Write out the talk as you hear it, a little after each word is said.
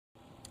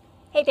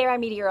Hey there, I'm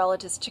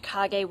meteorologist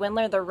Chikage.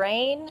 Windler, the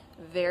rain,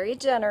 very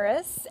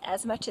generous.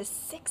 As much as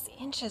 6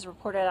 inches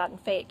reported out in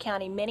Fayette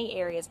County. Many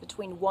areas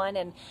between 1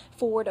 and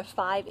 4 to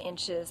 5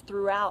 inches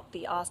throughout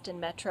the Austin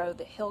metro.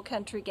 The hill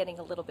country getting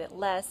a little bit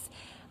less.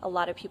 A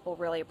lot of people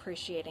really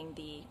appreciating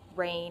the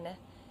rain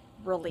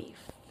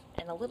relief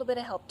and a little bit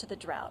of help to the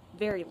drought.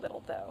 Very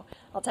little though.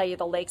 I'll tell you,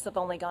 the lakes have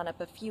only gone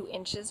up a few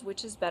inches,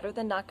 which is better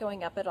than not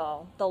going up at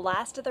all. The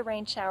last of the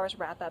rain showers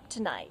wrap up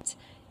tonight.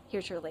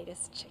 Here's your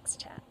latest Chicks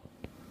Chat.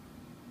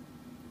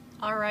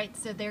 All right,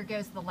 so there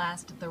goes the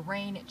last of the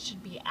rain. It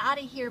should be out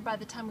of here by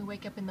the time we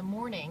wake up in the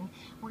morning.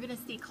 We're going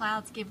to see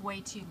clouds give way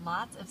to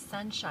lots of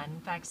sunshine. In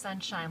fact,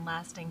 sunshine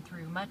lasting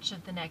through much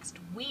of the next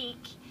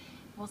week.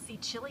 We'll see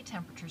chilly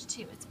temperatures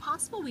too. It's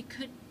possible we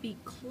could be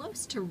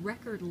close to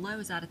record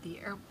lows out at the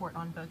airport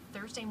on both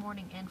Thursday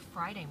morning and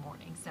Friday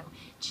morning. So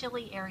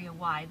chilly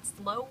area-wide,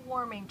 slow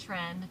warming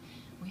trend.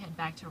 We head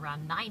back to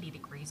around 90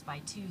 degrees by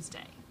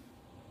Tuesday.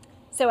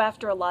 So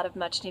after a lot of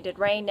much needed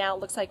rain, now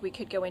it looks like we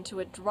could go into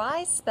a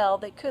dry spell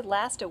that could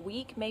last a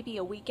week, maybe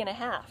a week and a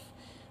half.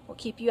 We'll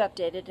keep you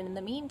updated, and in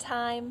the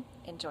meantime,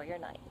 enjoy your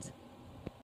night.